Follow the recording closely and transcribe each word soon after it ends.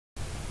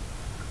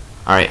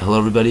Alright, hello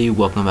everybody,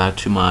 welcome back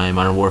to my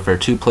Modern Warfare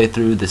 2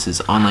 playthrough. This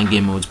is Online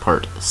Game Modes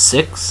Part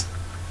 6.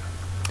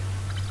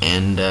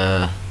 And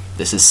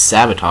this is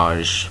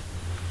Sabotage.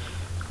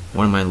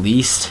 One of my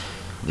least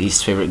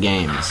favorite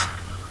games.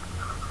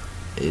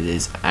 It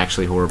is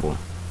actually horrible.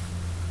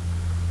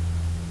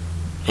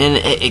 And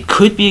it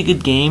could be a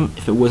good game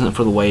if it wasn't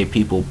for the way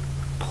people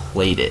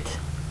played it.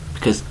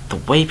 Because the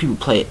way people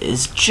play it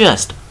is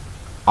just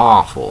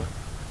awful.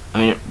 I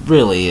mean, it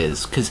really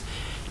is. Because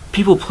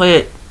people play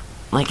it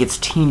like it's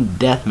team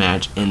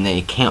deathmatch and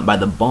they can't buy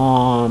the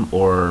bomb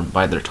or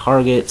buy their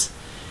targets,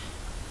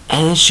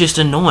 and it's just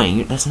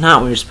annoying. That's not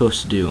what you're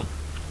supposed to do.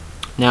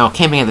 Now,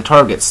 camping at the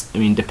targets, I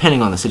mean,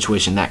 depending on the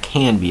situation, that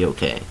can be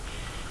okay.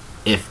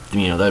 If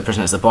the other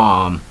person has the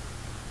bomb,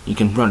 you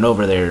can run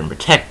over there and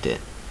protect it.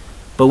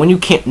 But when you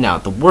can't, now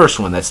the worst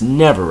one that's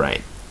never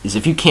right is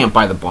if you can't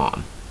buy the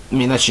bomb. I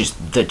mean, that's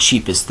just the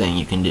cheapest thing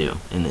you can do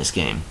in this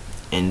game,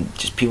 and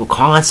just people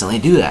constantly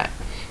do that,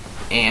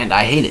 and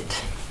I hate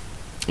it.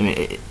 I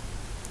mean,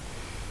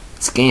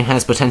 this game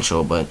has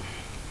potential, but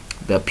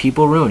the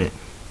people ruin it.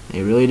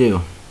 They really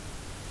do.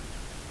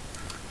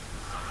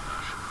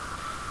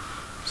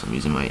 So I'm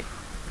using my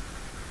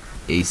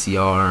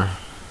ACR.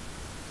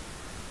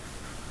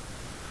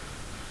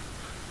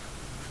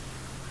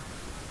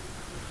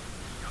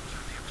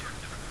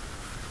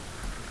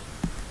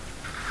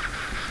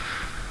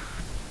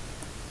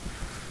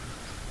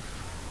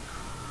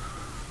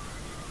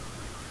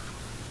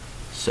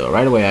 So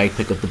right away I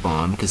pick up the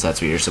bomb, because that's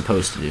what you're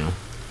supposed to do.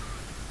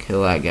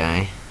 Kill that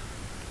guy.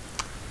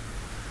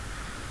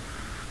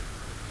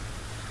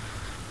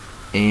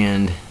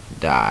 And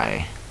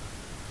die.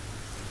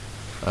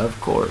 Of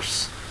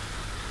course.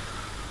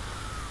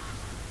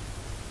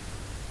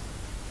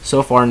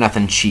 So far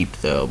nothing cheap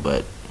though,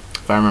 but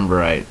if I remember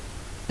right,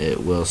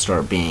 it will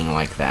start being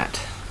like that.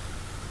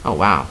 Oh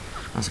wow,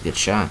 that's a good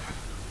shot.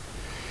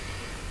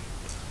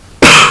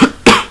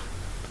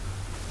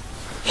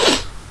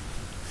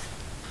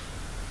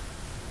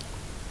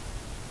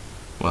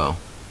 Well,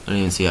 I didn't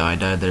even see how I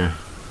died there.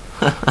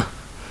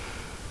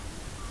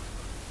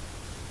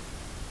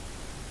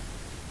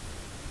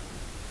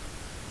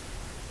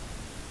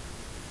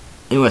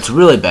 And what's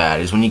really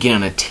bad is when you get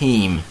on a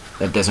team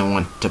that doesn't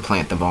want to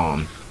plant the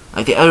bomb.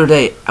 Like the other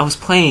day, I was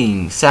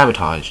playing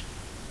Sabotage,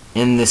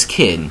 and this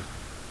kid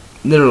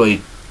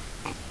literally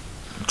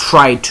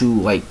tried to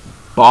like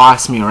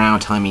boss me around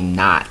telling me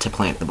not to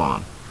plant the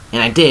bomb.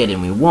 And I did,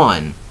 and we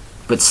won,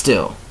 but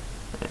still,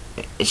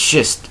 it's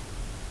just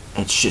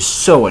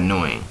so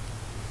annoying.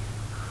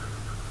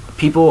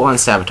 People on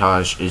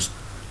Sabotage is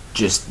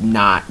just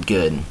not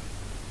good.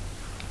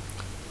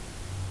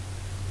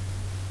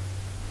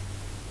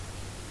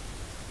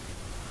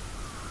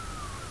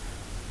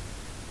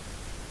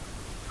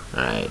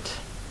 Alright.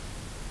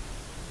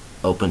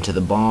 Open to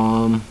the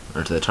bomb,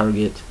 or to the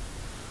target.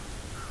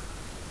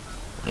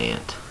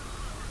 And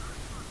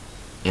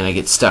I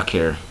get stuck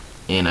here,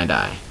 and I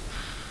die.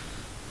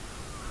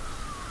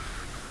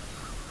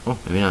 Oh,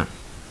 maybe not.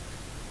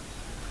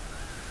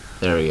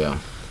 There we go.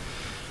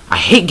 I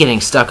hate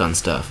getting stuck on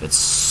stuff. It's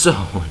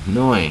so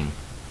annoying.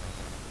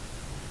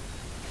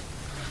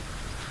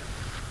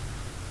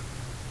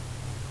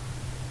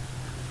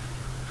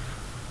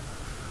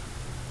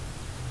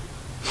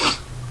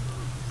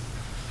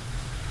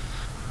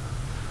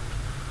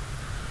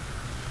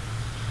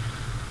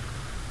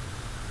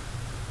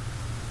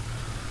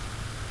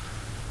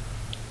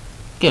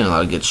 Getting a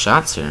lot of good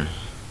shots here.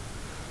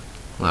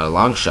 A lot of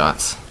long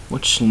shots,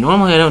 which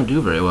normally I don't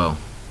do very well.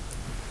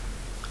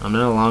 I'm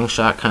not a long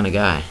shot kind of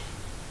guy.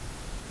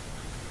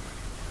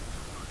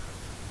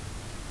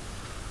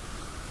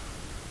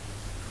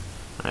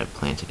 Alright,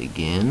 plant it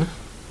again.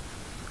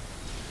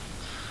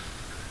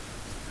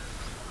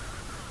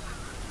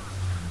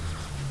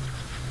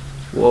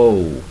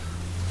 Whoa.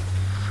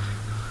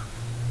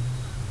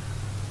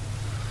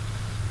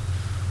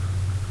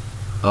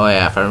 Oh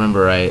yeah, if I remember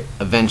right,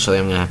 eventually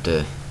I'm gonna have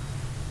to...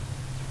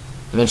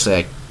 Eventually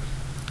I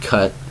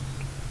cut,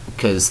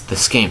 because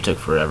this game took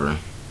forever.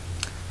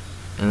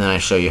 And then I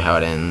show you how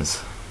it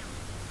ends.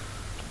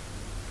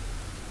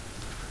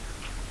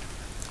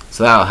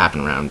 So that'll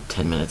happen around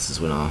 10 minutes is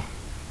when I'll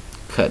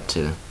cut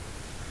to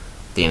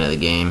the end of the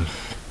game.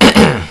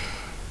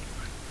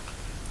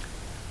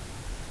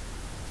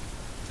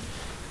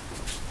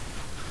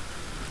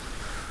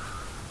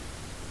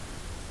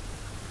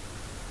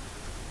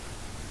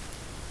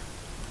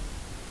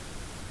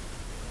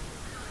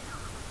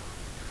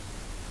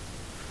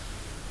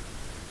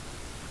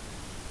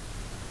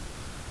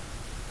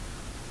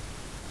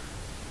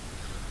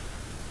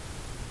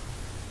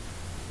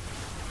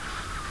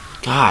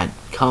 God,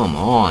 come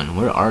on.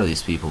 Where are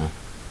these people?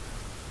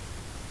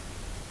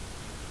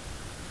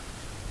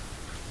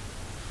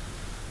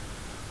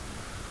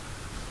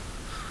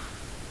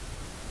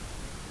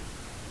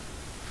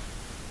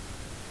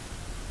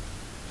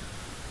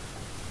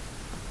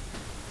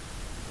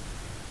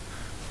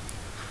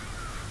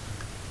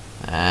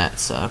 That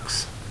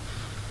sucks.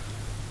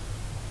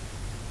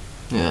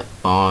 Yeah,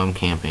 bomb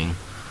camping.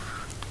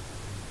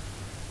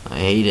 I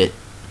hate it.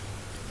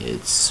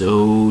 It's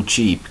so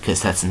cheap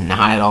because that's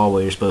not at all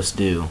what you're supposed to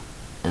do.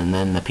 And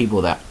then the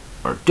people that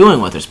are doing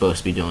what they're supposed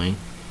to be doing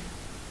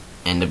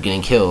end up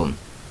getting killed.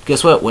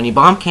 Guess what? When you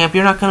bomb camp,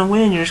 you're not going to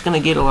win. You're just going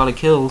to get a lot of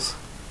kills.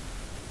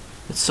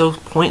 It's so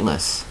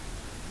pointless.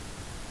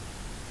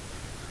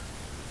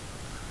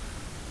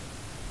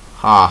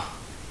 Ha.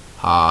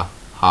 Ha.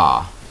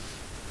 Ha.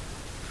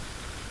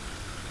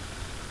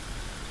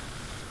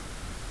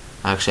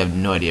 I actually have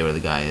no idea where the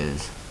guy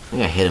is. I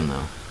think I hit him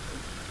though.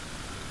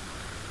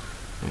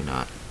 Maybe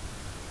not.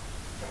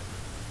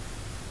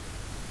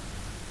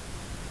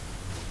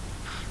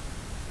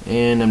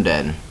 And I'm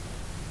dead.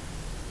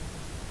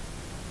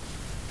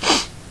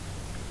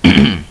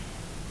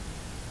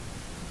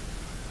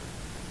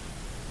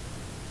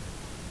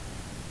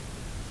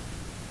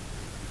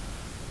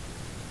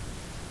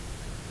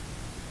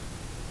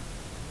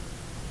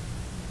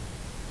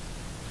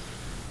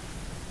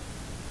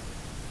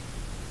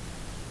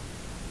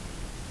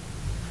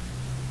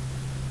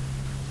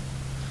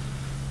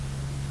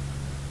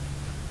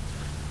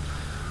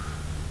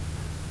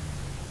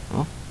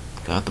 Well,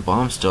 got the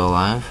bomb still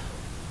alive.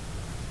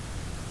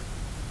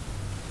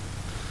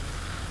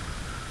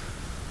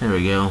 There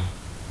we go.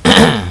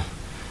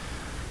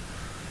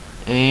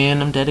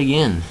 And I'm dead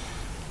again.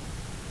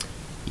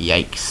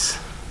 Yikes.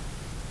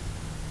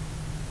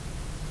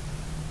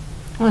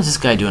 What is this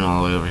guy doing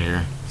all the way over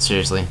here?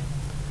 Seriously.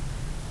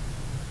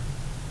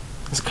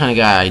 This is the kind of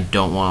guy I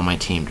don't want on my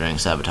team during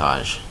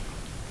Sabotage.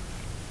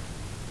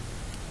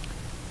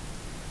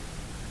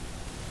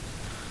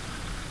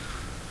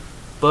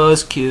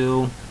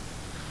 Buzzkill.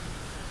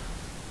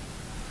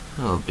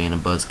 I love being a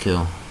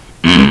buzzkill.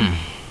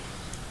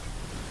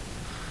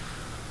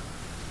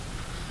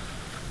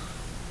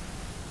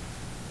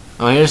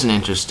 Oh, here's an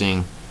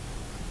interesting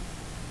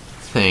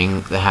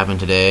thing that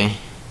happened today.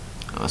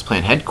 I was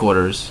playing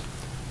headquarters,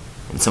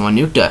 and someone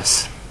nuked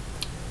us.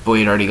 But we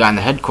had already gotten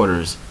the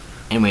headquarters,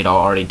 and we'd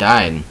all already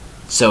died.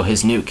 So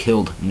his nuke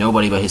killed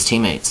nobody but his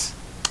teammates.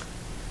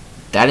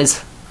 That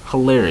is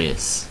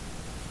hilarious.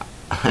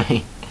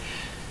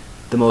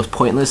 The most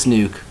pointless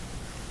nuke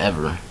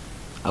ever.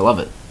 I love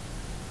it.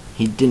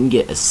 He didn't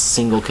get a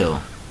single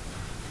kill.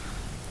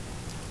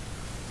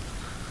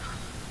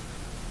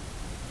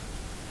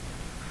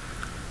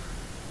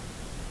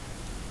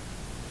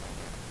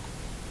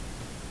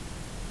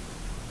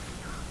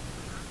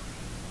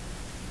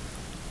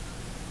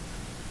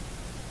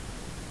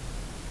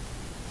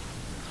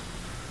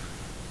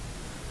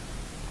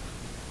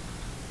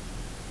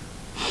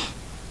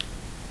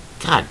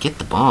 God, get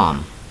the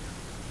bomb.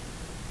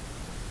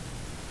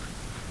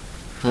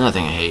 Another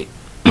thing I hate.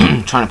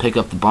 Trying to pick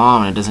up the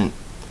bomb and it doesn't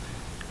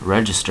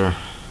register.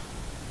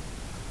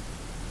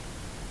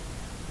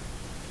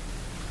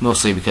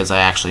 Mostly because I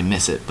actually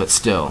miss it, but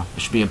still, there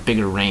should be a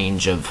bigger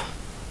range of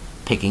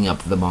picking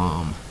up the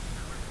bomb.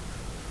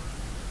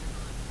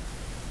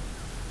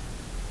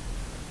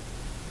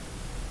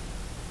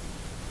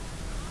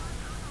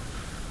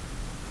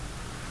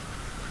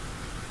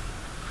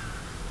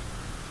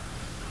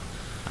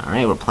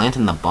 Alright, we're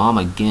planting the bomb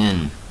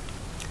again.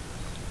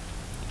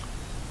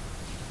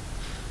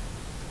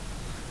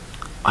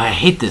 I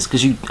hate this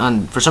because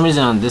for some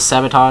reason on this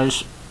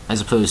Sabotage, as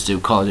opposed to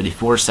Call of Duty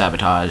 4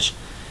 Sabotage,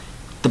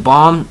 the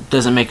bomb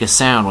doesn't make a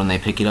sound when they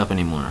pick it up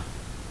anymore.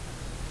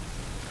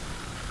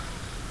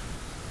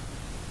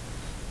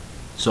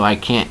 So I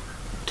can't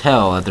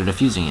tell that they're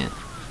defusing it.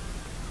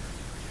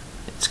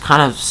 It's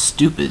kind of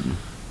stupid.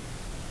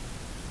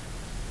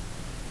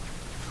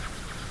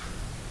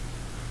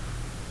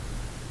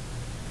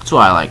 That's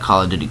why I like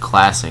Call of Duty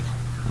Classic.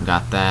 I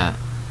got that.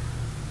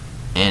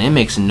 And it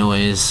makes a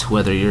noise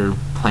whether you're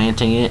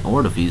planting it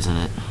or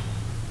defusing it.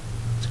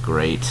 It's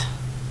great.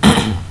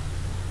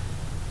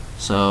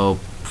 So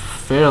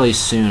fairly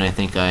soon I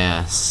think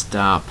I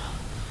stop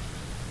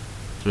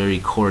the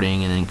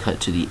recording and then cut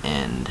to the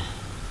end.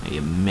 Maybe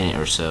a minute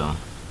or so.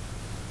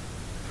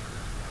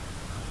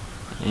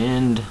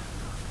 And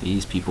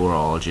these people are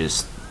all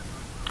just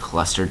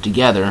clustered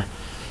together.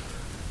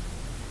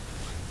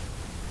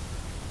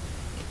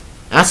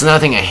 That's another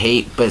thing I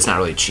hate, but it's not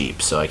really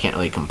cheap, so I can't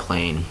really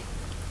complain.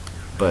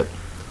 But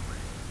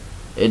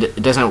it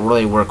doesn't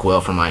really work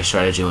well for my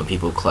strategy when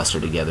people cluster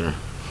together.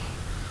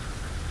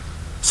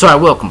 So I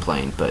will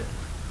complain, but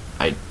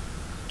I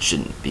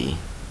shouldn't be.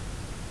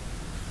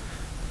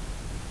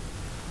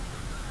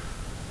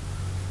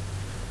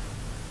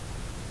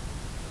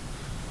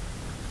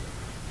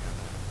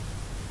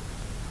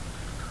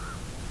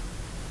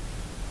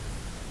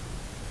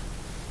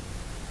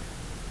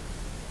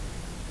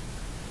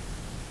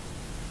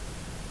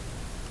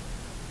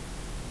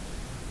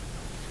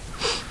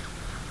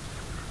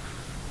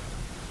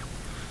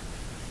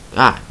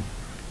 God.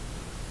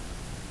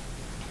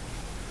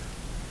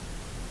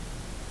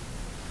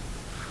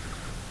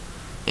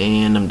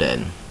 And I'm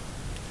dead.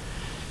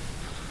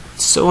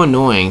 It's so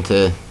annoying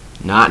to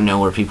not know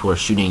where people are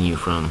shooting you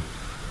from.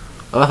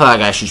 I love how that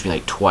guy shoots me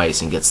like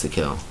twice and gets the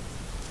kill.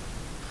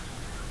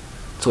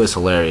 It's always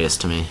hilarious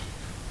to me.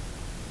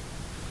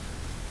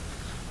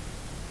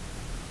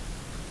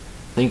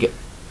 think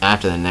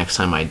after the next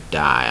time I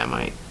die, I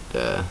might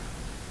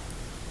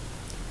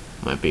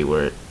be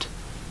where it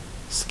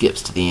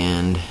skips to the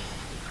end.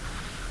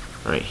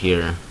 Right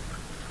here.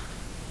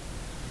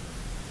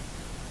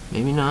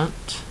 Maybe not.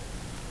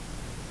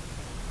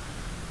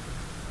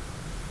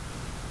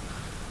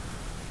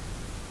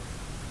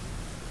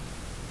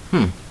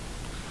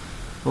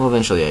 Well,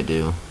 eventually I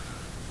do.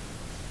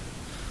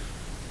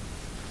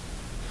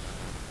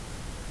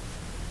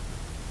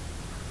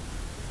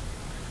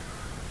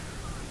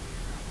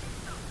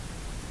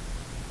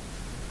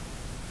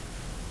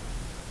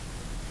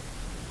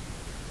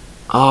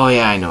 Oh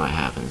yeah, I know what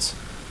happens.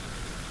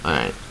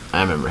 Alright,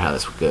 I remember how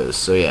this goes.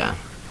 So yeah, I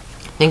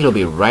think it'll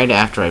be right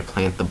after I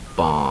plant the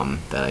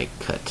bomb that I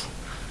cut.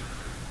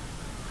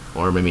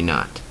 Or maybe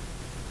not.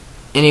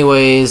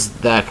 Anyways,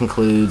 that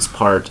concludes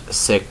part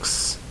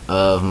 6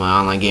 of my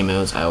online game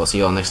modes. I will see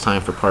you all next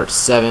time for part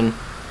 7.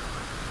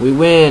 We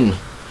win!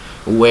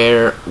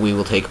 Where we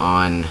will take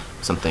on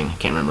something. I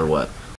can't remember what.